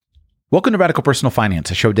Welcome to Radical Personal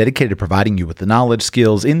Finance, a show dedicated to providing you with the knowledge,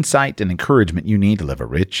 skills, insight, and encouragement you need to live a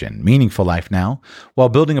rich and meaningful life now while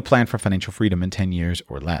building a plan for financial freedom in 10 years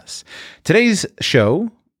or less. Today's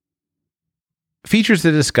show features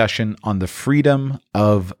a discussion on the freedom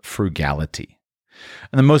of frugality.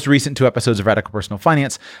 In the most recent 2 episodes of Radical Personal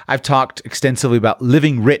Finance, I've talked extensively about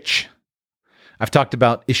living rich. I've talked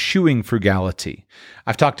about eschewing frugality.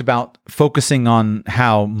 I've talked about focusing on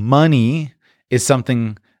how money is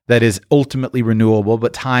something that is ultimately renewable,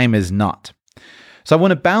 but time is not. So I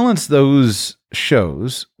want to balance those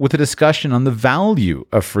shows with a discussion on the value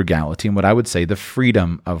of frugality and what I would say the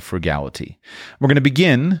freedom of frugality. We're going to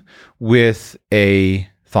begin with a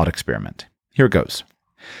thought experiment. Here it goes.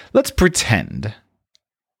 Let's pretend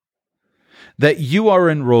that you are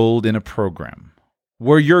enrolled in a program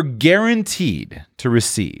where you're guaranteed to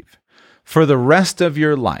receive for the rest of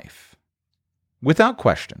your life, without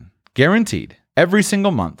question, guaranteed, every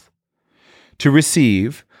single month, to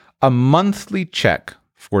receive a monthly check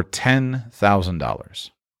for $10,000.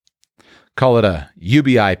 Call it a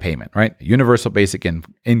UBI payment, right? Universal Basic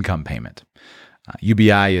Income Payment.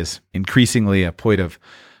 UBI is increasingly a point of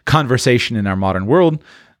conversation in our modern world,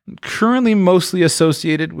 currently mostly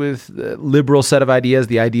associated with the liberal set of ideas.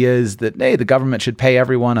 The idea is that, hey, the government should pay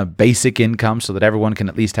everyone a basic income so that everyone can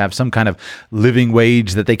at least have some kind of living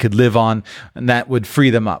wage that they could live on, and that would free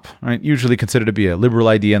them up, right? Usually considered to be a liberal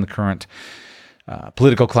idea in the current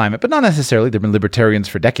political climate, but not necessarily. There have been libertarians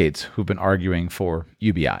for decades who've been arguing for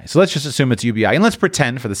UBI. So let's just assume it's UBI. And let's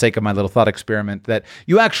pretend, for the sake of my little thought experiment, that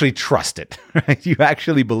you actually trust it, right? You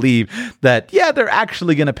actually believe that, yeah, they're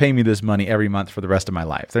actually going to pay me this money every month for the rest of my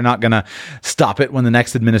life. They're not going to stop it when the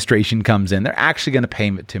next administration comes in. They're actually going to pay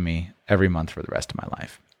it to me every month for the rest of my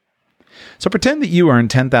life. So pretend that you earn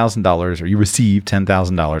 $10,000 or you receive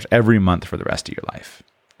 $10,000 every month for the rest of your life.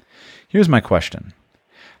 Here's my question.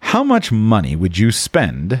 How much money would you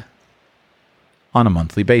spend on a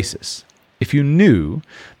monthly basis if you knew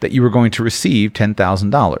that you were going to receive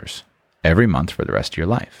 $10,000 every month for the rest of your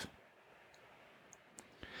life?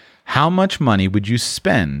 How much money would you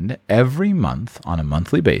spend every month on a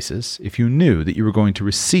monthly basis if you knew that you were going to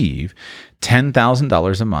receive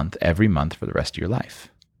 $10,000 a month every month for the rest of your life?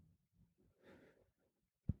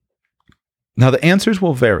 Now, the answers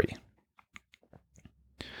will vary.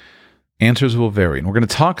 Answers will vary, and we're going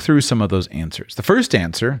to talk through some of those answers. The first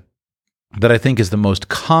answer that I think is the most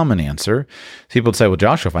common answer, people would say, well,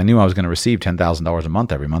 Joshua, if I knew I was going to receive $10,000 a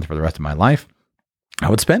month every month for the rest of my life, I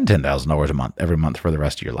would spend $10,000 a month every month for the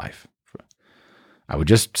rest of your life. I would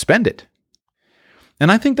just spend it.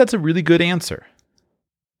 And I think that's a really good answer.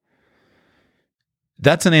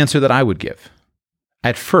 That's an answer that I would give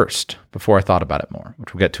at first before I thought about it more,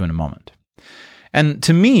 which we'll get to in a moment. And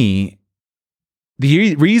to me,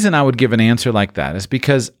 the reason I would give an answer like that is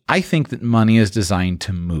because I think that money is designed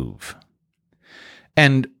to move.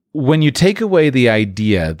 And when you take away the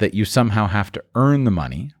idea that you somehow have to earn the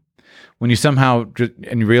money, when you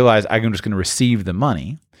and you realize I'm just going to receive the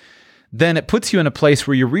money, then it puts you in a place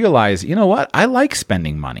where you realize, you know what? I like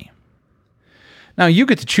spending money. Now, you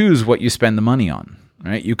get to choose what you spend the money on,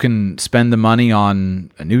 right? You can spend the money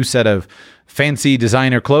on a new set of fancy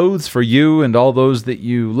designer clothes for you and all those that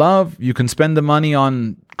you love. You can spend the money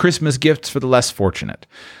on Christmas gifts for the less fortunate.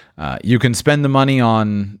 You can spend the money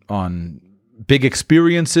on big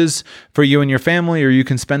experiences for you and your family, or you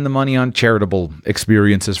can spend the money on charitable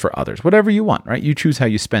experiences for others. Whatever you want, right? You choose how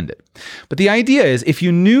you spend it. But the idea is, if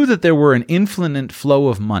you knew that there were an infinite flow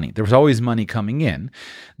of money, there was always money coming in,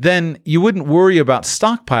 then you wouldn't worry about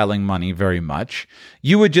stockpiling money very much.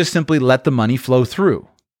 You would just simply let the money flow through.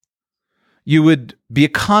 You would be a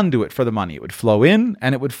conduit for the money. It would flow in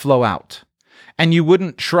and it would flow out. And you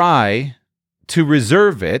wouldn't try to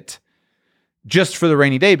reserve it just for the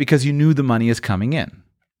rainy day because you knew the money is coming in.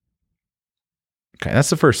 Okay, that's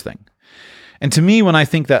the first thing. And to me, when I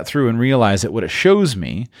think that through and realize that what it shows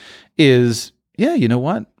me is, yeah, you know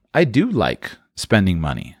what? I do like spending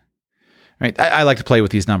money. Right? I like to play with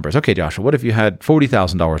these numbers. Okay, Joshua, what if you had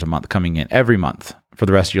 $40,000 a month coming in every month for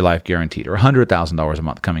the rest of your life guaranteed, or $100,000 a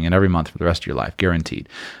month coming in every month for the rest of your life guaranteed?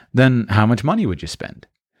 Then how much money would you spend?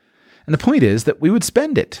 And the point is that we would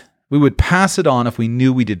spend it. We would pass it on if we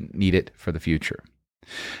knew we didn't need it for the future.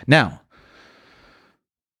 Now,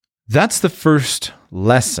 that's the first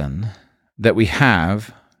lesson that we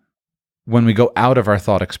have when we go out of our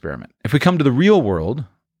thought experiment. If we come to the real world,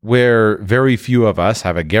 where very few of us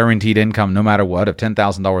have a guaranteed income, no matter what, of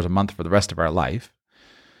 $10,000 a month for the rest of our life,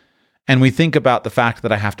 and we think about the fact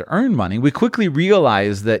that I have to earn money, we quickly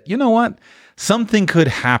realize that, you know what? Something could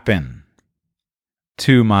happen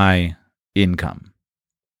to my income.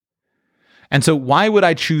 And so why would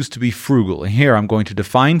I choose to be frugal? And here I'm going to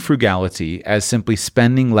define frugality as simply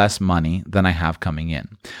spending less money than I have coming in.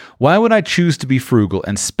 Why would I choose to be frugal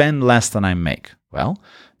and spend less than I make? Well,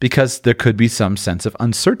 because there could be some sense of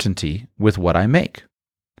uncertainty with what I make.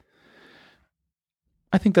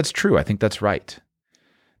 I think that's true. I think that's right.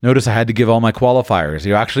 Notice I had to give all my qualifiers.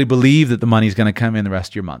 You actually believe that the money's going to come in the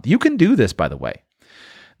rest of your month. You can do this, by the way.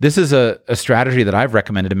 This is a strategy that I've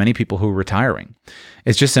recommended to many people who are retiring.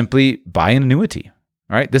 It's just simply buy an annuity.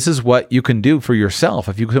 All right. This is what you can do for yourself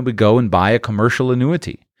if you simply go and buy a commercial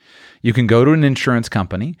annuity. You can go to an insurance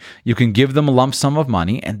company, you can give them a lump sum of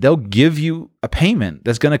money, and they'll give you a payment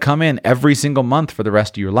that's going to come in every single month for the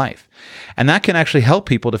rest of your life. And that can actually help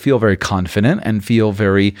people to feel very confident and feel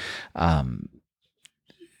very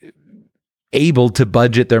able to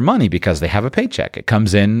budget their money because they have a paycheck. It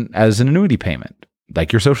comes in as an annuity payment,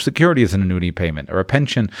 like your Social Security is an annuity payment, or a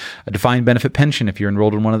pension, a defined benefit pension, if you're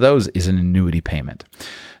enrolled in one of those, is an annuity payment.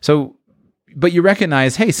 So, but you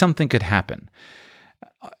recognize, hey, something could happen.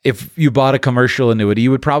 If you bought a commercial annuity,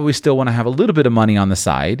 you would probably still want to have a little bit of money on the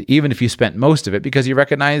side, even if you spent most of it, because you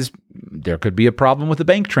recognize there could be a problem with the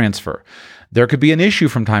bank transfer. There could be an issue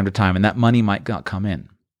from time to time, and that money might not come in.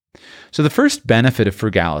 So the first benefit of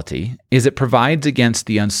frugality is it provides against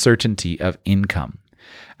the uncertainty of income.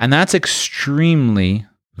 And that's extremely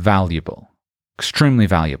valuable. Extremely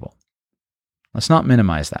valuable. Let's not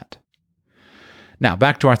minimize that. Now,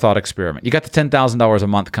 back to our thought experiment. You got the $10,000 a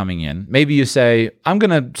month coming in. Maybe you say, I'm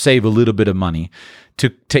going to save a little bit of money to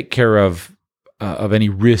take care of any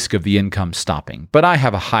risk of the income stopping, but I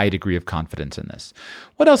have a high degree of confidence in this.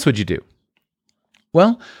 What else would you do?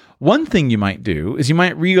 Well, one thing you might do is you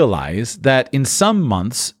might realize that in some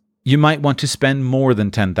months, you might want to spend more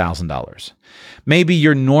than $10,000. Maybe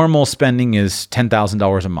your normal spending is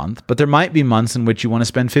 $10,000 a month, but there might be months in which you want to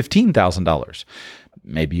spend $15,000.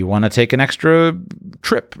 Maybe you want to take an extra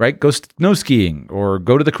trip, right? Go snow skiing or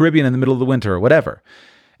go to the Caribbean in the middle of the winter or whatever.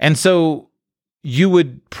 And so you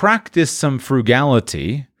would practice some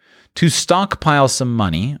frugality to stockpile some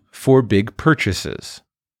money for big purchases.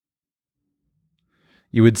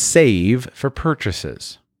 You would save for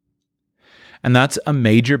purchases. And that's a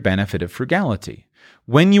major benefit of frugality.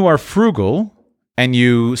 When you are frugal and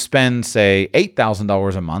you spend, say,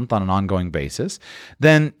 $8,000 a month on an ongoing basis,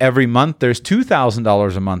 then every month there's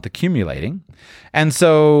 $2,000 a month accumulating. And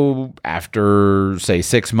so after, say,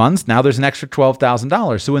 6 months, now there's an extra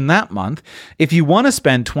 $12,000. So in that month, if you want to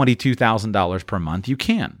spend $22,000 per month, you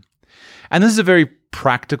can. And this is a very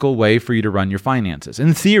practical way for you to run your finances.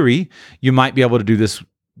 In theory, you might be able to do this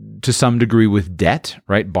to some degree with debt,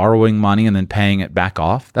 right? Borrowing money and then paying it back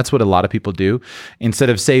off. That's what a lot of people do. Instead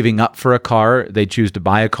of saving up for a car, they choose to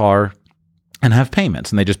buy a car and have payments,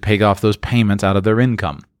 and they just pay off those payments out of their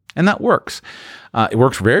income. And that works. It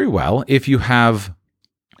works very well if you have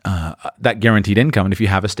that guaranteed income and if you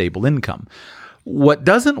have a stable income. What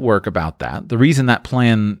doesn't work about that, the reason that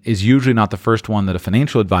plan is usually not the first one that a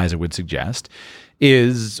financial advisor would suggest,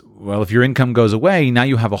 is, well, if your income goes away, now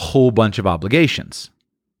you have a whole bunch of obligations.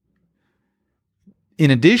 In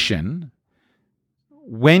addition,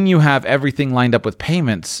 when you have everything lined up with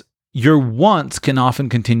payments, your wants can often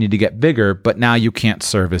continue to get bigger, but now you can't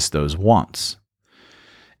service those wants.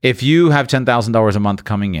 If you have $10,000 a month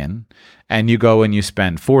coming in and you go and you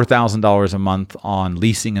spend $4,000 a month on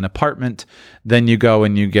leasing an apartment, then you go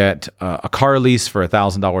and you get a car lease for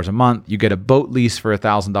 $1,000 a month, you get a boat lease for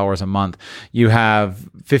 $1,000 a month, you have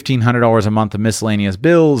 $1,500 a month of miscellaneous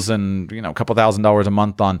bills and a couple $1,000s a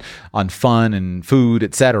month on fun and food,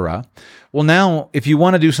 etc. Well, now if you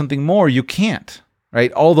want to do something more, you can't,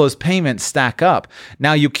 right? All those payments stack up.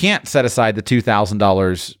 Now you can't set aside the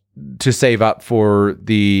 $2,000 to save up for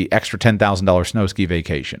the extra $10,000 snow ski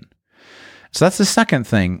vacation. So that's the second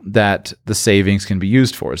thing that the savings can be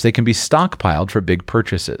used for, is they can be stockpiled for big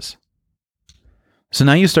purchases. So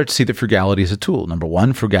now you start to see that frugality is a tool. Number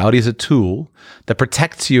one, frugality is a tool that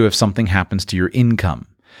protects you if something happens to your income.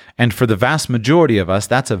 And for the vast majority of us,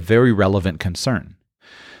 that's a very relevant concern.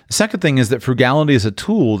 The second thing is that frugality is a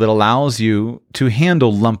tool that allows you to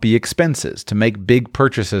handle lumpy expenses, to make big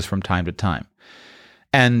purchases from time to time.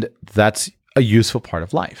 And that's a useful part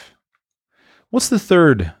of life. What's the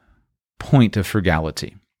third point of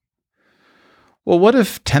frugality? Well, what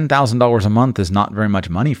if $10,000 a month is not very much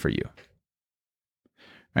money for you?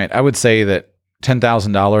 Right? I would say that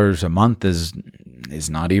 $10,000 a month is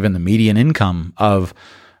not even the median income of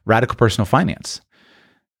Radical Personal Finance.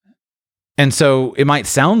 And so it might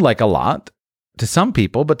sound like a lot to some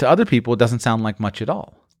people, but to other people, it doesn't sound like much at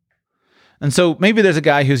all. And so maybe there's a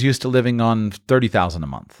guy who's used to living on $30,000 a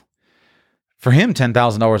month. For him,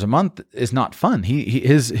 $10,000 a month is not fun.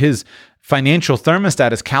 His financial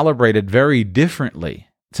thermostat is calibrated very differently.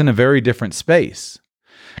 It's in a very different space.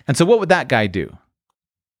 And so what would that guy do?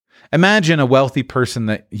 Imagine a wealthy person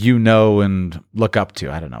that you know and look up to.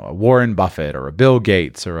 I don't know, a Warren Buffett or a Bill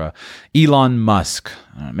Gates or a Elon Musk,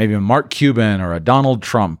 maybe a Mark Cuban or a Donald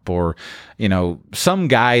Trump, or, some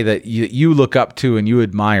guy that you look up to and you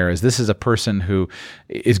admire as this is a person who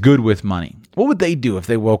is good with money. What would they do if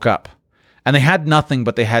they woke up and they had nothing,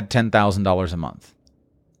 but they had $10,000 a month?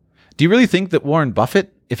 Do you really think that Warren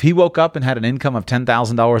Buffett, if he woke up and had an income of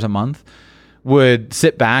 $10,000 a month, would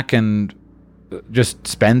sit back and just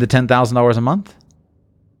spend the $10,000 a month?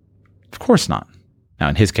 Of course not. Now,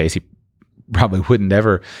 in his case, he probably wouldn't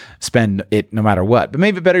ever spend it no matter what. But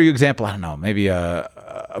maybe a better example, I don't know, maybe a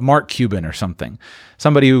Mark Cuban or something.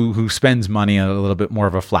 Somebody who spends money in a little bit more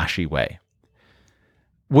of a flashy way.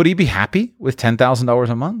 Would he be happy with $10,000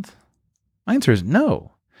 a month? My answer is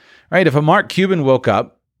no. Right? If a Mark Cuban woke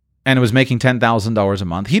up and was making $10,000 a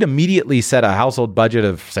month, he'd immediately set a household budget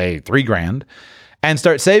of, say, $3,000 and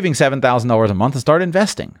start saving $7,000 a month and start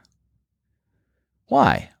investing.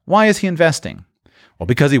 Why? Why is he investing? Well,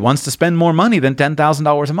 because he wants to spend more money than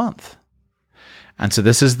 $10,000 a month. And so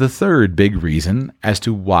this is the third big reason as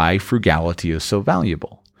to why frugality is so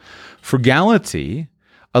valuable. Frugality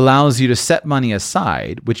allows you to set money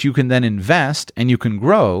aside, which you can then invest and you can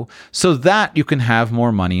grow so that you can have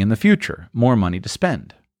more money in the future, more money to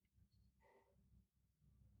spend.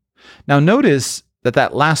 Now notice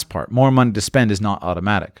that last part, more money to spend, is not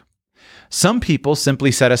automatic. Some people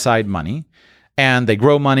simply set aside money and they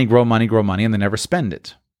grow money, and they never spend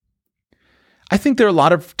it. I think there are a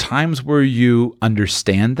lot of times where you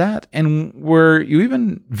understand that and where you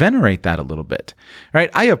even venerate that a little bit, right?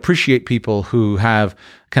 I appreciate people who have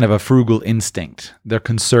kind of a frugal instinct. They're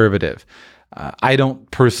conservative. I don't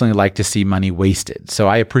personally like to see money wasted. So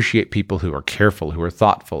I appreciate people who are careful, who are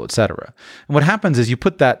thoughtful, etc. And what happens is you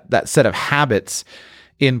put that set of habits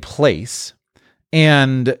in place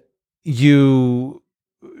and you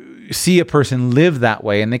see a person live that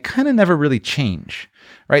way and they kind of never really change,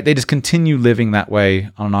 right? They just continue living that way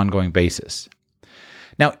on an ongoing basis.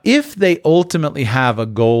 Now, if they ultimately have a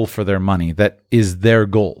goal for their money that is their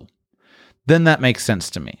goal, then that makes sense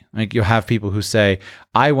to me. Like you'll have people who say,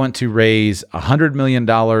 I want to raise $100 million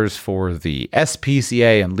for the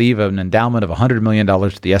SPCA and leave an endowment of $100 million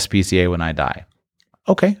to the SPCA when I die.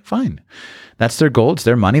 Okay, fine. That's their goal. It's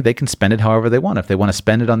their money. They can spend it however they want. If they want to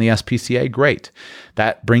spend it on the SPCA, great.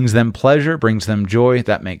 That brings them pleasure, brings them joy.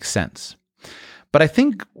 That makes sense. But I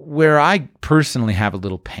think where I personally have a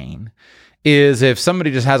little pain is if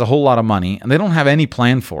somebody just has a whole lot of money and they don't have any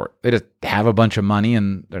plan for it. They just have a bunch of money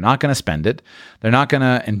and they're not going to spend it. They're not going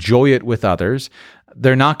to enjoy it with others.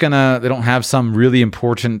 They don't have some really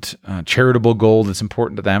important charitable goal that's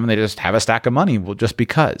important to them, and they just have a stack of money just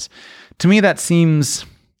because. To me, that seems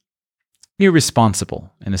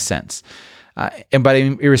irresponsible in a sense. And by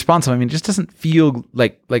irresponsible, I mean, it just doesn't feel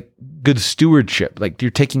like good stewardship, like you're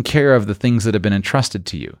taking care of the things that have been entrusted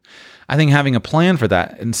to you. I think having a plan for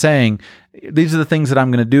that and saying, these are the things that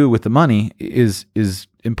I'm going to do with the money is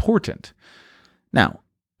important. Now,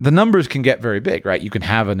 the numbers can get very big, right? You can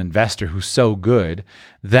have an investor who's so good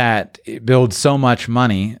that it builds so much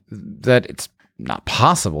money that it's not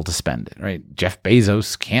possible to spend it, right? Jeff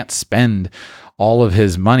Bezos can't spend all of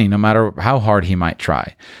his money, no matter how hard he might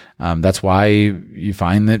try. That's why you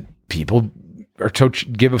find that people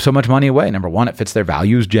give so much money away. Number one, it fits their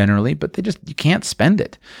values generally, but you can't spend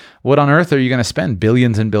it. What on earth are you going to spend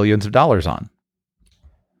billions and billions of dollars on?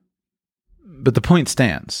 But the point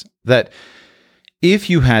stands that if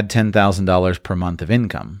you had $10,000 per month of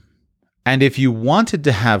income, and if you wanted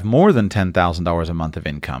to have more than $10,000 a month of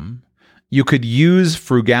income, you could use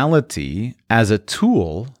frugality as a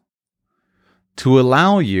tool to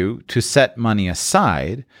allow you to set money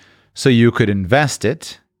aside so you could invest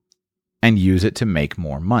it and use it to make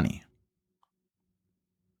more money.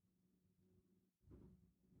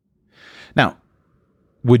 Now,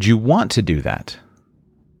 would you want to do that?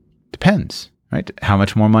 Depends, right? How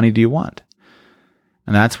much more money do you want?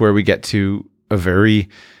 And that's where we get to a very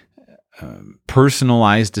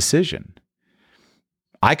personalized decision.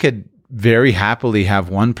 I could very happily have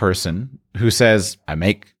one person who says, I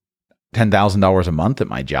make $10,000 a month at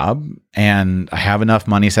my job, and I have enough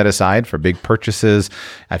money set aside for big purchases.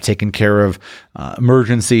 I've taken care of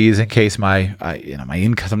emergencies in case my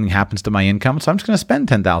income, something happens to my income. So I'm just going to spend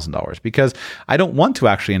 $10,000 because I don't want to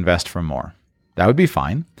actually invest for more. That would be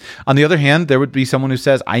fine. On the other hand, there would be someone who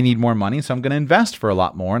says, I need more money, so I'm going to invest for a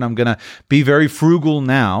lot more, and I'm going to be very frugal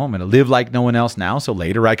now. I'm going to live like no one else now, so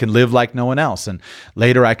later I can live like no one else, and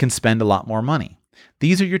later I can spend a lot more money.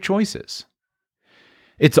 These are your choices.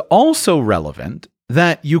 It's also relevant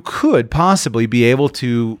that you could possibly be able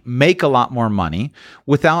to make a lot more money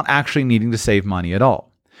without actually needing to save money at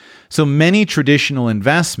all. So many traditional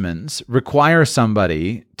investments require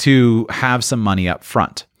somebody to have some money up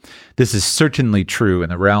front. This is certainly true in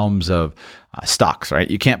the realms of stocks, right?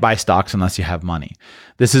 You can't buy stocks unless you have money.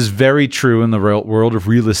 This is very true in the world of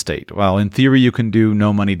real estate. While in theory you can do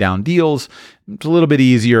no money down deals, it's a little bit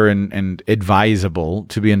easier and advisable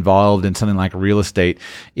to be involved in something like real estate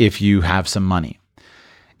if you have some money.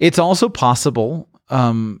 It's also possible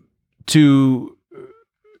if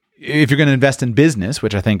you're going to invest in business,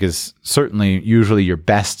 which I think is certainly usually your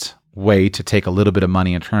best way to take a little bit of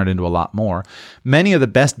money and turn it into a lot more, many of the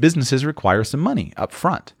best businesses require some money up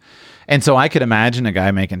front. And so I could imagine a guy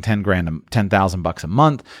making $10,000 a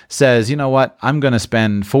month says, you know what, I'm going to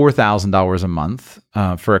spend $4,000 a month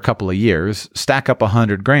for a couple of years, stack up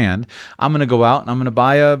 $100,000. I'm going to go out and I'm going to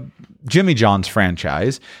buy a Jimmy John's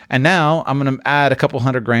franchise. And now I'm going to add a couple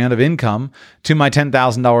 $100,000 of income to my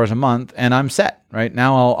 $10,000 a month, and I'm set. Right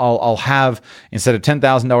now, I'll have, instead of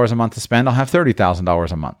 $10,000 a month to spend, I'll have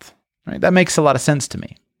 $30,000 a month. Right? That makes a lot of sense to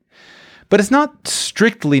me. But it's not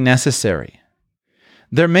strictly necessary.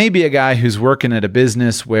 There may be a guy who's working at a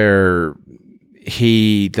business where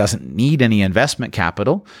he doesn't need any investment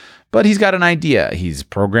capital, but he's got an idea. He's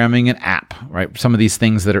programming an app, right? Some of these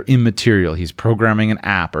things that are immaterial. He's programming an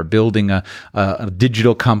app or building a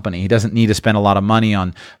digital company. He doesn't need to spend a lot of money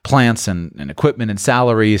on plants and equipment and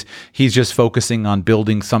salaries. He's just focusing on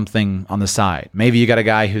building something on the side. Maybe you got a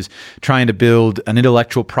guy who's trying to build an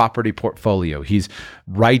intellectual property portfolio. He's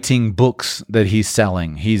writing books that he's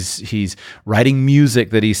selling. He's writing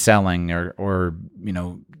music that he's selling, or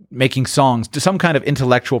making songs, to some kind of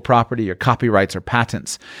intellectual property or copyrights or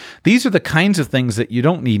patents. These are the kinds of things that you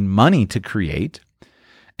don't need money to create.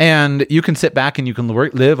 And you can sit back and you can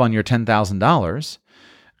live on your $10,000,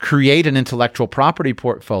 create an intellectual property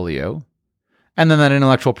portfolio, and then that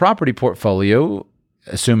intellectual property portfolio,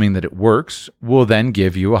 assuming that it works, will then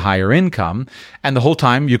give you a higher income. And the whole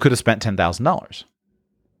time you could have spent $10,000.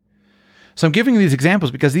 So I'm giving you these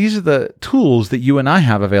examples because these are the tools that you and I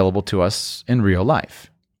have available to us in real life.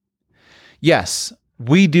 Yes,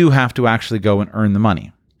 we do have to actually go and earn the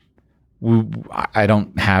money. I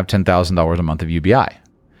don't have $10,000 a month of UBI.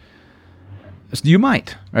 You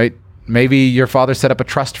might, right? Maybe your father set up a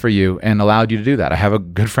trust for you and allowed you to do that. I have a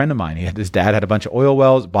good friend of mine. His dad had a bunch of oil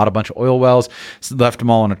wells, bought a bunch of oil wells, left them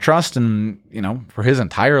all in a trust. And, for his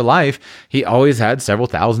entire life, he always had several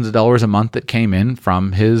thousands of dollars a month that came in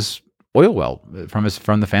from his oil well,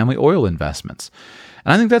 from the family oil investments.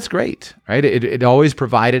 And I think that's great, right? It always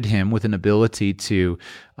provided him with an ability to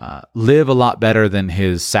live a lot better than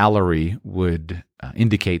his salary would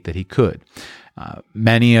indicate that he could.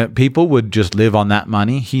 Many people would just live on that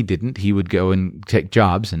money. He didn't. He would go and take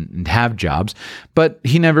jobs and have jobs, but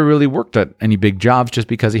he never really worked at any big jobs just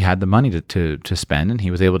because he had the money to spend, and he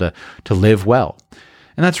was able to live well.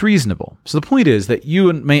 And that's reasonable. So the point is that you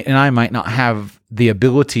and I might not have the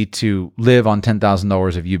ability to live on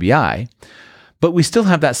 $10,000 of UBI, but we still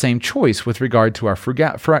have that same choice with regard to our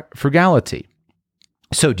frugality.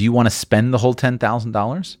 So do you want to spend the whole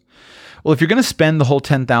 $10,000? Well, if you're going to spend the whole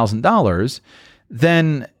 $10,000,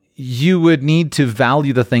 then you would need to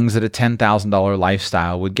value the things that a $10,000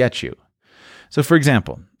 lifestyle would get you. So for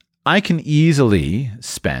example, I can easily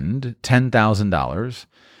spend $10,000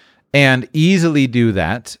 and easily do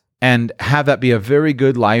that and have that be a very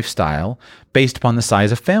good lifestyle based upon the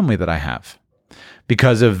size of family that I have.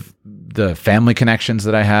 Because of the family connections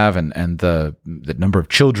that I have and the number of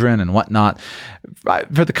children and whatnot,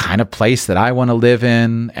 for the kind of place that I want to live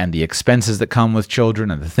in and the expenses that come with children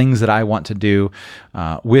and the things that I want to do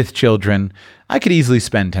with children, I could easily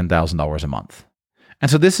spend $10,000 a month. And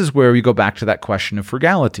so this is where we go back to that question of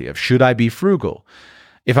frugality, of should I be frugal?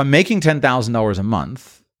 If I'm making $10,000 a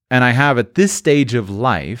month and I have at this stage of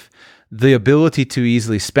life the ability to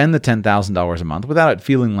easily spend the $10,000 a month without it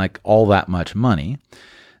feeling like all that much money,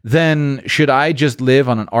 then should I just live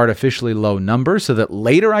on an artificially low number so that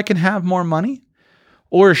later I can have more money?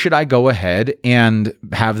 Or should I go ahead and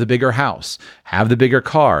have the bigger house, have the bigger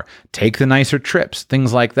car, take the nicer trips,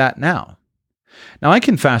 things like that now? Now, I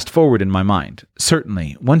can fast forward in my mind.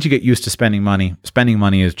 Certainly, once you get used to spending money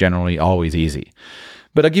is generally always easy.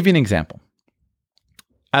 But I'll give you an example.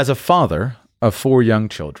 As a father of 4 young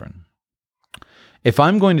children, if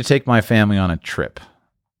I'm going to take my family on a trip,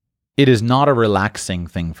 it is not a relaxing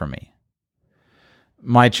thing for me.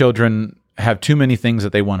 My children have too many things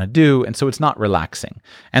that they want to do, and so it's not relaxing.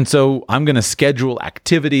 And so I'm going to schedule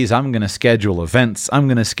activities, I'm going to schedule events, I'm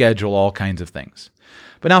going to schedule all kinds of things.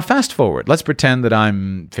 But now fast forward. Let's pretend that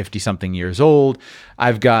I'm 50 something years old.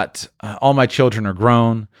 I've got all my children are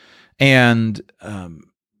grown, and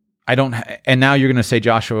I don't. And now you're going to say,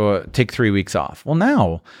 Joshua, take 3 weeks off. Well,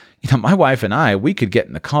 now, my wife and I, we could get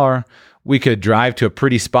in the car. We could drive to a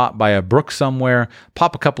pretty spot by a brook somewhere,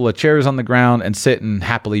 pop a couple of chairs on the ground, and sit and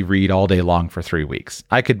happily read all day long for 3 weeks.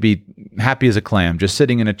 I could be happy as a clam, just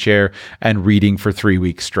sitting in a chair and reading for 3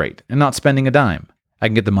 weeks straight and not spending a dime. I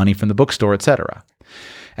can get the money from the bookstore, etc.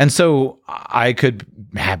 And so I could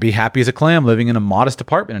be happy as a clam living in a modest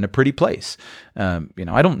apartment in a pretty place. I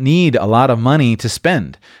don't need a lot of money to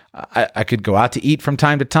spend. I could go out to eat from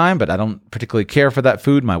time to time, but I don't particularly care for that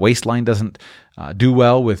food. My waistline doesn't do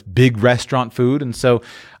well with big restaurant food. And so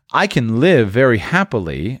I can live very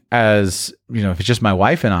happily as, if it's just my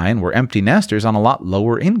wife and I, and we're empty nesters on a lot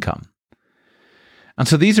lower income. And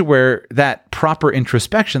so these are where that proper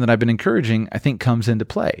introspection that I've been encouraging, I think, comes into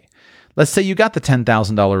play. Let's say you got the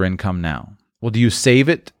 $10,000 income now. Well, do you save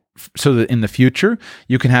it so that in the future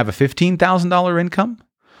you can have a $15,000 income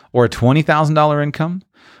or a $20,000 income?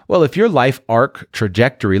 Well, if your life arc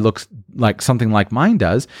trajectory looks like something like mine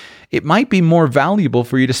does, it might be more valuable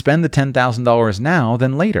for you to spend the $10,000 now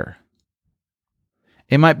than later.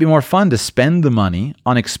 It might be more fun to spend the money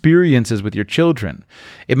on experiences with your children.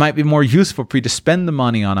 It might be more useful for you to spend the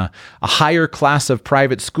money on a higher class of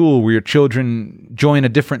private school where your children join a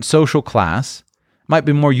different social class. It might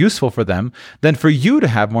be more useful for them than for you to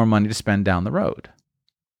have more money to spend down the road.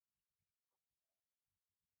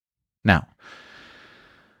 Now,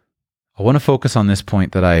 I want to focus on this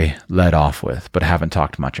point that I led off with, but haven't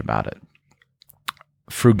talked much about it.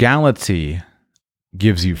 Frugality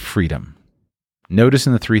gives you freedom. Notice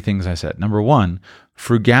in the three things I said. Number one,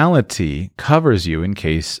 frugality covers you in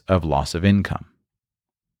case of loss of income.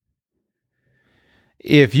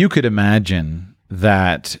 If you could imagine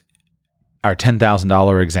that our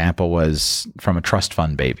 $10,000 example was from a trust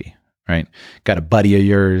fund baby, right? Got a buddy of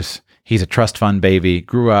yours. He's a trust fund baby,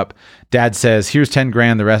 grew up. Dad says, here's 10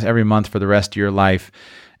 grand the rest every month for the rest of your life.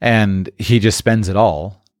 And he just spends it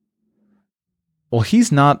all. Well,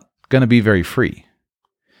 he's not going to be very free.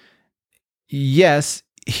 Yes,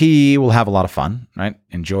 he will have a lot of fun, right?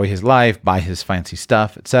 Enjoy his life, buy his fancy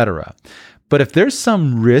stuff, etc. But if there's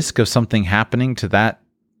some risk of something happening to that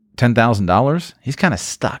 $10,000, he's kind of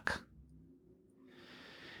stuck.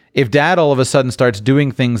 If dad all of a sudden starts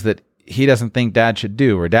doing things that he doesn't think dad should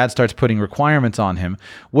do, or dad starts putting requirements on him,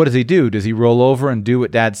 what does he do? Does he roll over and do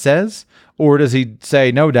what dad says? Or does he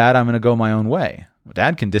say, no, dad, I'm going to go my own way? Well,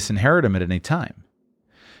 dad can disinherit him at any time.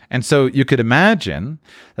 And so you could imagine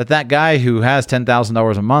that guy who has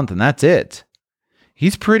 $10,000 a month and that's it,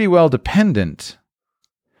 he's pretty well dependent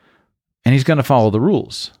and he's going to follow the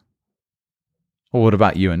rules. Well, what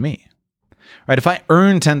about you and me? Right? If I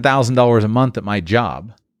earn $10,000 a month at my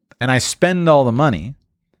job and I spend all the money,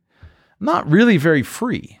 I'm not really very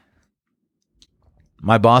free.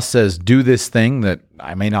 My boss says, do this thing that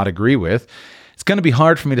I may not agree with. It's going to be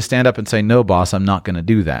hard for me to stand up and say, no, boss, I'm not going to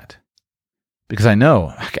do that. Because I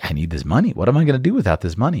know I need this money. What am I going to do without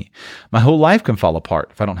this money? My whole life can fall apart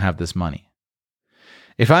if I don't have this money.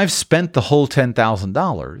 If I've spent the whole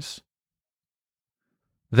 $10,000,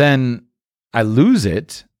 then I lose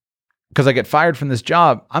it because I get fired from this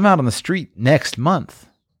job. I'm out on the street next month.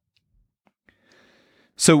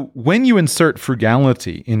 So when you insert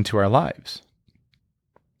frugality into our lives,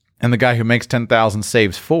 and the guy who makes 10,000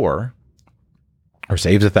 saves 4, or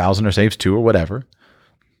saves 1,000, or saves 2, or whatever,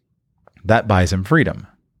 that buys him freedom.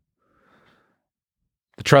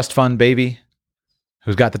 The trust fund baby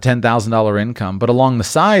who's got the $10,000 income, but along the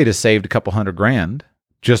side has saved a couple $100,000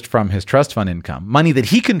 just from his trust fund income, money that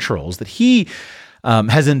he controls, that he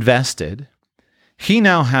has invested. He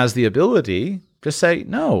now has the ability to say,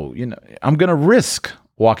 no, I'm going to risk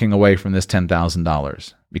walking away from this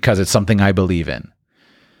 $10,000 because it's something I believe in.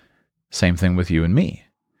 Same thing with you and me,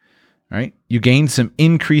 right? You gain some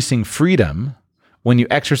increasing freedom when you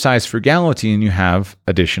exercise frugality and you have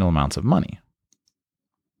additional amounts of money.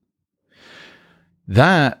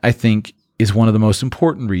 That, I think, is one of the most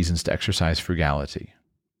important reasons to exercise frugality.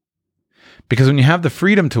 Because when you have the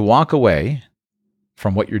freedom to walk away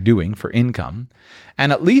from what you're doing for income,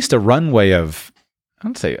 and at least a runway of, I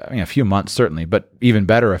would say, a few months certainly, but even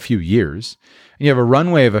better, a few years, and you have a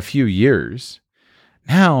runway of a few years,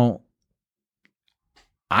 now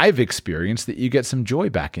I've experienced that you get some joy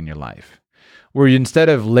back in your life. Where you, instead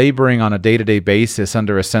of laboring on a day-to-day basis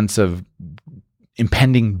under a sense of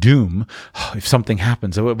impending doom, if something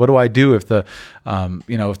happens, what do I do if the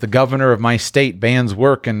governor of my state bans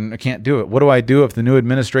work and I can't do it? What do I do if the new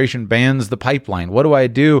administration bans the pipeline? What do I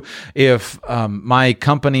do if my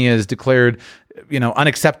company is declared,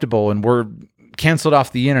 unacceptable and we're canceled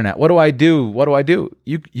off the internet. What do I do? What do I do?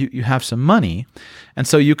 You have some money, and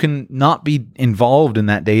so you can not be involved in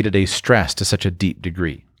that day-to-day stress to such a deep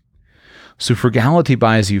degree. So frugality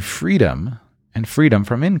buys you freedom, and freedom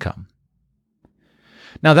from income.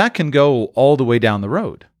 Now that can go all the way down the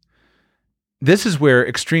road. This is where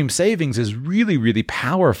extreme savings is really, really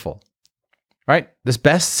powerful, right? This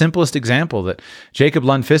best, simplest example that Jacob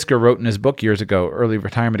Lund Fisker wrote in his book years ago, Early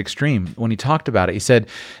Retirement Extreme, when he talked about it, he said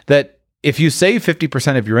that if you save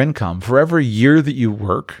 50% of your income, for every year that you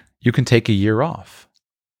work, you can take a year off.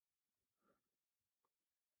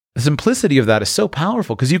 The simplicity of that is so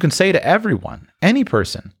powerful because you can say to everyone, any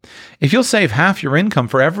person, if you'll save half your income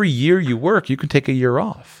for every year you work, you can take a year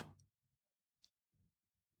off.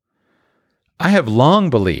 I have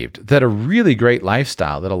long believed that a really great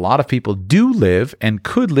lifestyle that a lot of people do live and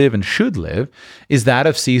could live and should live is that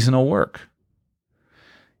of seasonal work.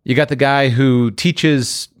 You got the guy who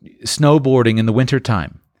teaches snowboarding in the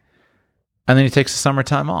wintertime, and then he takes the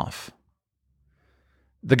summertime off.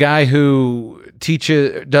 The guy who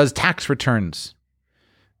does tax returns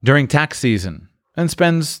during tax season and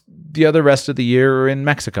spends the other rest of the year in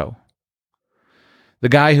Mexico. The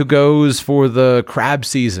guy who goes for the crab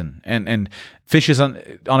season and fishes on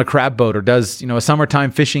a crab boat or does, a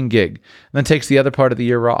summertime fishing gig and then takes the other part of the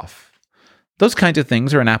year off. Those kinds of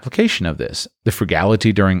things are an application of this. The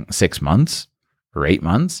frugality during 6 months or 8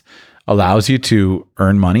 months allows you to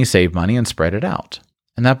earn money, save money, and spread it out.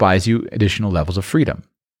 And that buys you additional levels of freedom.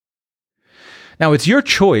 Now, it's your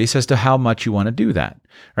choice as to how much you want to do that,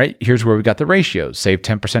 right? Here's where we got the ratios. Save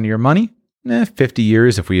 10% of your money, 50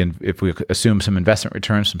 years, if we assume some investment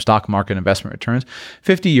returns, some stock market investment returns,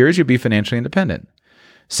 50 years, you'll be financially independent.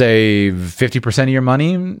 Save 50% of your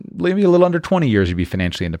money, maybe a little under 20 years, you'll be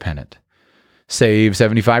financially independent. Save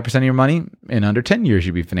 75% of your money, in under 10 years,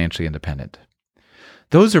 you'll be financially independent.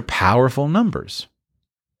 Those are powerful numbers.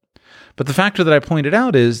 But the factor that I pointed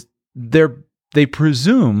out is they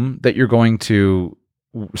presume that you're going to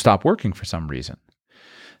stop working for some reason.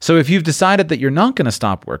 So if you've decided that you're not going to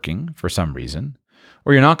stop working for some reason,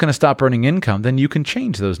 or you're not going to stop earning income, then you can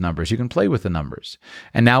change those numbers. You can play with the numbers.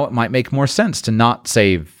 And now it might make more sense to not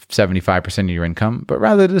save 75% of your income, but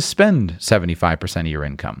rather to spend 75% of your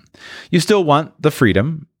income. You still want the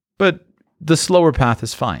freedom, but the slower path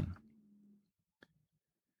is fine.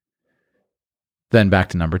 Then back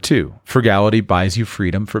to number 2. Frugality buys you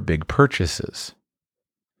freedom for big purchases.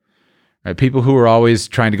 Right? People who are always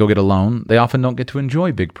trying to go get a loan, they often don't get to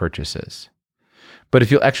enjoy big purchases. But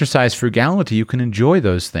if you'll exercise frugality, you can enjoy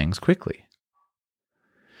those things quickly.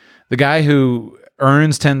 The guy who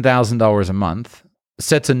earns $10,000 a month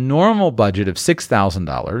sets a normal budget of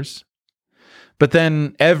 $6,000, but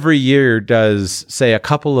then every year does, say, a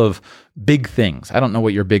couple of big things. I don't know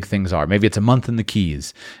what your big things are. Maybe it's a month in the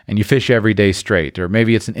Keys and you fish every day straight, or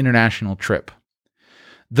maybe it's an international trip.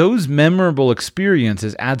 Those memorable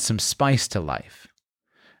experiences add some spice to life.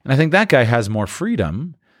 And I think that guy has more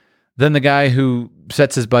freedom than the guy who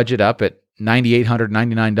sets his budget up at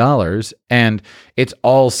 $9,899 and it's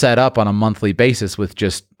all set up on a monthly basis with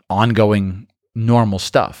just ongoing normal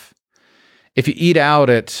stuff. If you eat out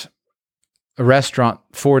at a restaurant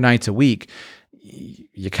 4 nights a week,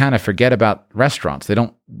 you kind of forget about restaurants. They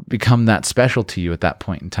don't become that special to you at that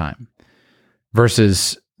point in time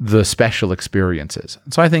versus the special experiences.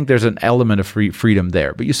 And so I think there's an element of freedom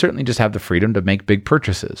there, but you certainly just have the freedom to make big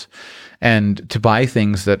purchases and to buy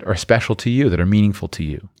things that are special to you, that are meaningful to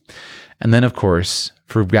you. And then, of course,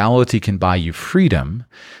 frugality can buy you freedom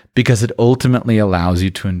because it ultimately allows you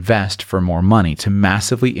to invest for more money, to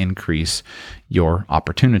massively increase your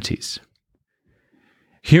opportunities.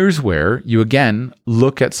 Here's where you again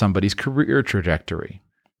look at somebody's career trajectory.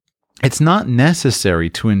 It's not necessary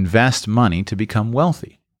to invest money to become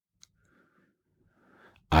wealthy.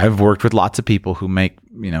 I've worked with lots of people who make,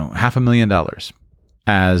 $500,000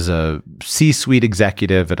 as a C-suite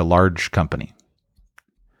executive at a large company.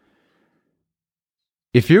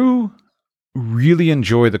 If you really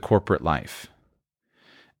enjoy the corporate life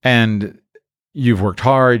and you've worked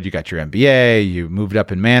hard, you got your MBA, you moved up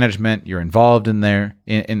in management, you're involved in there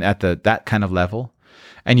at that kind of level,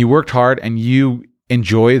 and you worked hard and you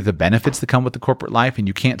enjoy the benefits that come with the corporate life and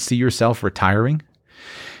you can't see yourself retiring.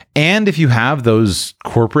 And if you have those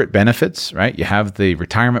corporate benefits, right? You have the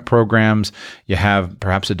retirement programs, you have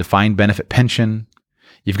perhaps a defined benefit pension,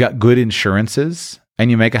 you've got good insurances,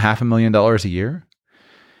 and you make $500,000 a year,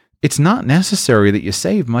 it's not necessary that you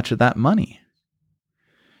save much of that money,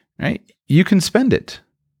 right? You can spend it.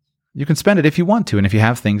 You can spend it if you want to, and if you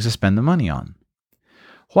have things to spend the money on.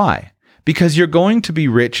 Why? because you're going to be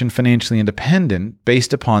rich and financially independent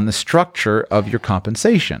based upon the structure of your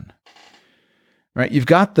compensation, right? You've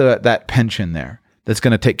got that pension there that's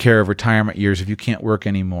going to take care of retirement years if you can't work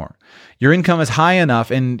anymore. Your income is high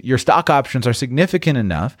enough and your stock options are significant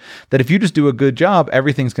enough that if you just do a good job,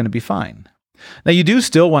 everything's going to be fine. Now, you do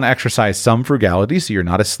still want to exercise some frugality so you're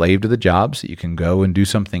not a slave to the job, so you can go and do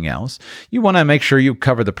something else. You want to make sure you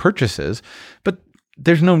cover the purchases, but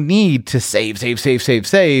there's no need to save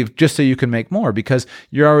just so you can make more because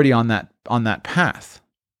you're already on that path.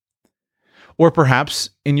 Or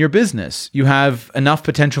perhaps in your business, you have enough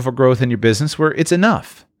potential for growth in your business where it's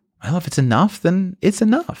enough. Well, if it's enough, then it's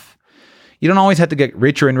enough. You don't always have to get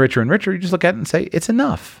richer and richer and richer. You just look at it and say, it's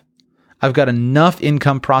enough. I've got enough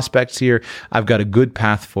income prospects here. I've got a good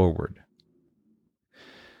path forward.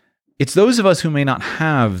 It's those of us who may not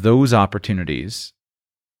have those opportunities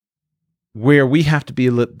where we have to be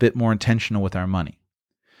a little bit more intentional with our money.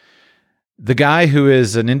 The guy who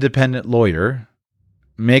is an independent lawyer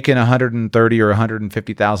making $130,000 or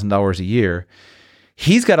 $150,000 a year,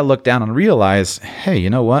 he's got to look down and realize, hey, you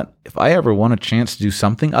know what? If I ever want a chance to do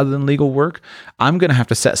something other than legal work, I'm going to have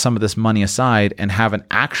to set some of this money aside and have an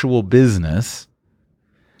actual business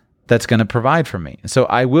that's going to provide for me. So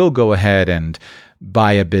I will go ahead and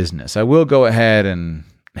buy a business. I will go ahead and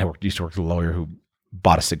I used to work with a lawyer who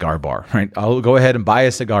bought a cigar bar, right? I'll go ahead and buy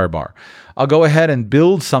a cigar bar. I'll go ahead and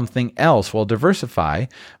build something else. We'll diversify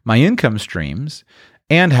my income streams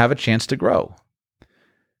and have a chance to grow.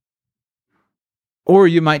 Or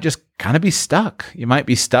you might just kind of be stuck. You might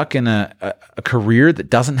be stuck in a career that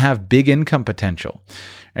doesn't have big income potential.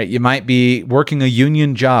 Right? You might be working a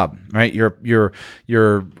union job, right?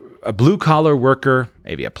 You're a blue collar worker,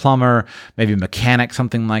 maybe a plumber, maybe a mechanic,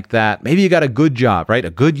 something like that. Maybe you got a good job, right?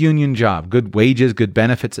 A good union job, good wages, good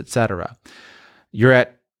benefits, etc. You're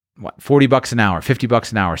at $40 an hour,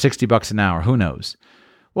 $50 an hour, $60 an hour, who knows?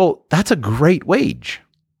 Well, that's a great wage.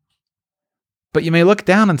 But you may look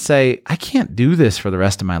down and say, I can't do this for the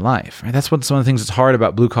rest of my life. Right? That's one of the things that's hard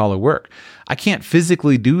about blue collar work. I can't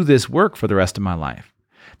physically do this work for the rest of my life.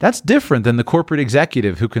 That's different than the corporate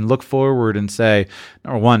executive who can look forward and say,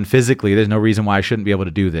 number one, physically, there's no reason why I shouldn't be able to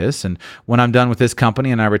do this. And when I'm done with this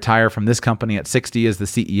company and I retire from this company at 60 as the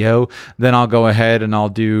CEO, then I'll go ahead and I'll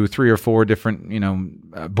do 3 or 4 different,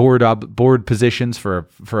 board positions for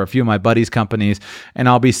a few of my buddies' companies, and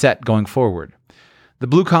I'll be set going forward. The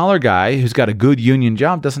blue-collar guy who's got a good union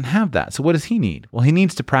job doesn't have that. So what does he need? Well, he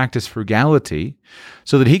needs to practice frugality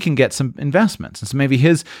so that he can get some investments. And so maybe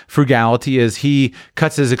his frugality is he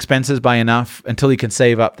cuts his expenses by enough until he can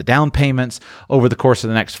save up the down payments over the course of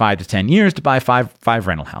the next 5 to 10 years to buy five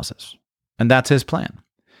rental houses. And that's his plan.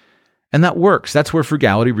 And that works. That's where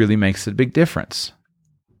frugality really makes a big difference.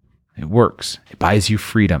 It works. It buys you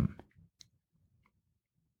freedom.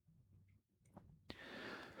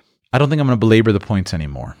 I don't think I'm going to belabor the points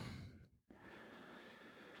anymore.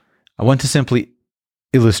 I want to simply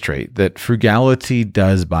illustrate that frugality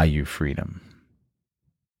does buy you freedom.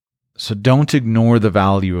 So don't ignore the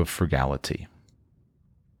value of frugality,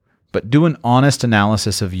 but do an honest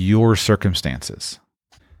analysis of your circumstances.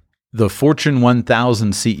 The Fortune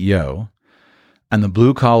 1000 CEO and the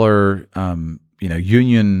blue-collar,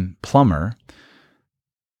 union plumber,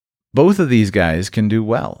 both of these guys can do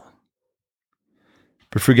well.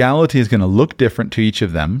 But frugality is going to look different to each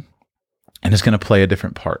of them, and it's going to play a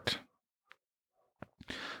different part.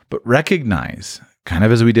 But recognize, kind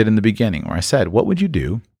of as we did in the beginning, where I said, what would you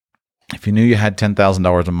do if you knew you had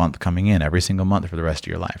 $10,000 a month coming in every single month for the rest of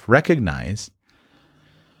your life? Recognize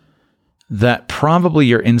that probably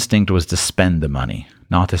your instinct was to spend the money,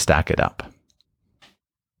 not to stack it up.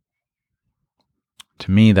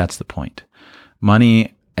 To me, that's the point.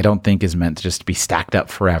 Money, I don't think, is meant to just be stacked up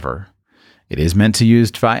forever. It is meant to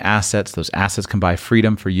use to buy assets. Those assets can buy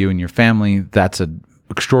freedom for you and your family. That's an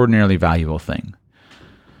extraordinarily valuable thing.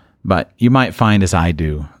 But you might find, as I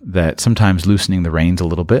do, that sometimes loosening the reins a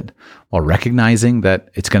little bit while recognizing that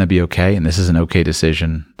it's going to be okay and this is an okay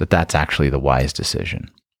decision, that's actually the wise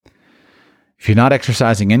decision. If you're not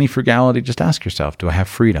exercising any frugality, just ask yourself, do I have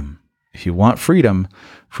freedom? If you want freedom,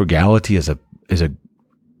 frugality is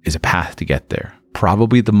a path to get there.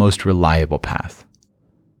 Probably the most reliable path.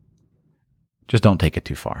 Just don't take it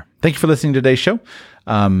too far. Thank you for listening to today's show.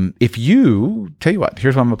 Tell you what,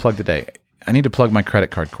 here's what I'm going to plug today. I need to plug my credit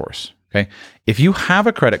card course. Okay. If you have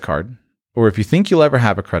a credit card, or if you think you'll ever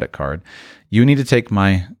have a credit card, you need to take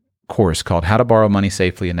my course called How to Borrow Money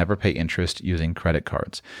Safely and Never Pay Interest Using Credit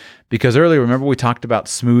Cards. Because earlier, remember we talked about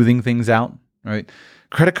smoothing things out, right?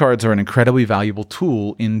 Credit cards are an incredibly valuable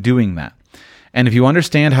tool in doing that. And if you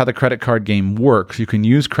understand how the credit card game works, you can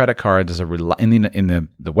use credit cards as in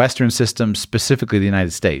the Western system, specifically the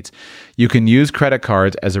United States. You can use credit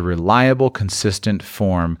cards as a reliable, consistent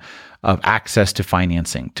form of access to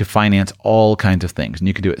financing, to finance all kinds of things. And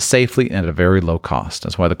you can do it safely and at a very low cost.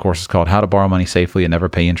 That's why the course is called How to Borrow Money Safely and Never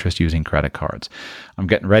Pay Interest Using Credit Cards. I'm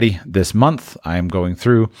getting ready this month. I'm going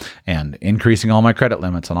through and increasing all my credit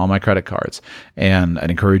limits on all my credit cards. And I'd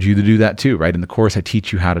encourage you to do that too, right? In the course, I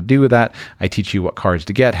teach you how to do that. I teach you what cards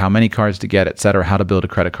to get, how many cards to get, et cetera, how to build a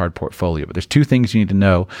credit card portfolio. But there's two things you need to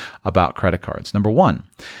know about credit cards. Number one,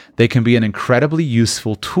 they can be an incredibly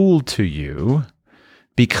useful tool to you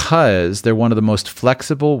because they're one of the most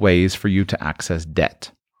flexible ways for you to access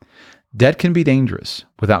debt. Debt can be dangerous,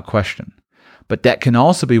 without question, but debt can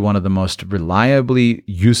also be one of the most reliably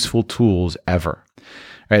useful tools ever.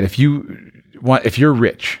 Right? If you're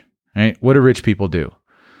rich, right? What do rich people do?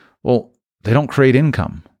 Well, they don't create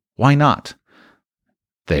income. Why not?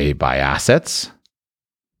 They buy assets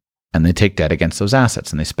and they take debt against those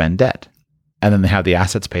assets and they spend debt. And then they have the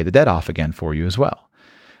assets pay the debt off again for you as well.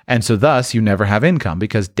 And so thus, you never have income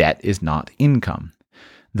because debt is not income.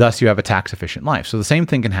 Thus, you have a tax-efficient life. So the same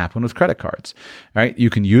thing can happen with credit cards, right? You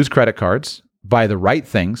can use credit cards, buy the right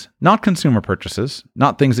things, not consumer purchases,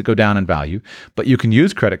 not things that go down in value, but you can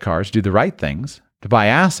use credit cards, do the right things to buy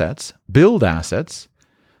assets, build assets,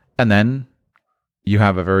 and then you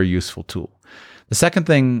have a very useful tool. The second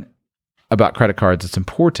thing about credit cards that's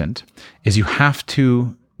important is you have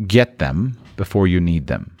to get them before you need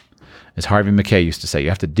them. As Harvey Mackay used to say, you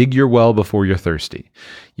have to dig your well before you're thirsty.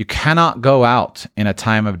 You cannot go out in a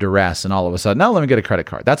time of duress and all of a sudden, now let me get a credit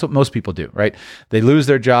card. That's what most people do, right? They lose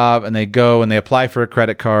their job and they go and they apply for a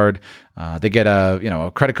credit card. They get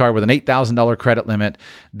a credit card with an $8,000 credit limit.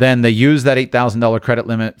 Then they use that $8,000 credit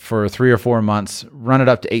limit for 3 or 4 months, run it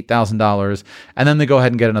up to $8,000, and then they go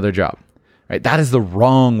ahead and get another job. Right? That is the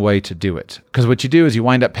wrong way to do it. Because what you do is you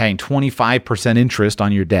wind up paying 25% interest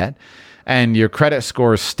on your debt, and your credit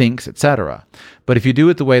score stinks, etc. But if you do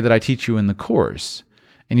it the way that I teach you in the course,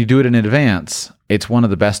 and you do it in advance, it's one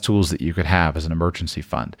of the best tools that you could have as an emergency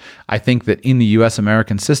fund. I think that in the U.S.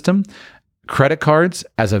 American system, credit cards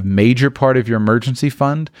as a major part of your emergency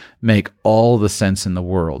fund make all the sense in the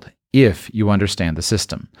world if you understand the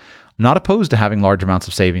system. I'm not opposed to having large amounts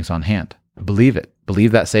of savings on hand. Believe it.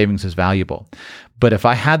 Believe that savings is valuable. But if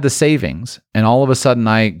I had the savings and all of a sudden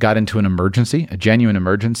I got into an emergency, a genuine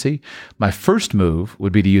emergency, my first move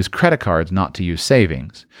would be to use credit cards, not to use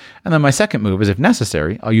savings. And then my second move is, if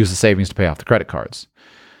necessary, I'll use the savings to pay off the credit cards.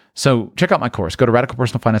 So check out my course. Go to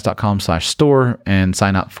radicalpersonalfinance.com/store and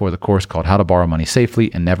sign up for the course called How to Borrow Money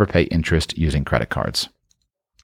Safely and Never Pay Interest Using Credit Cards.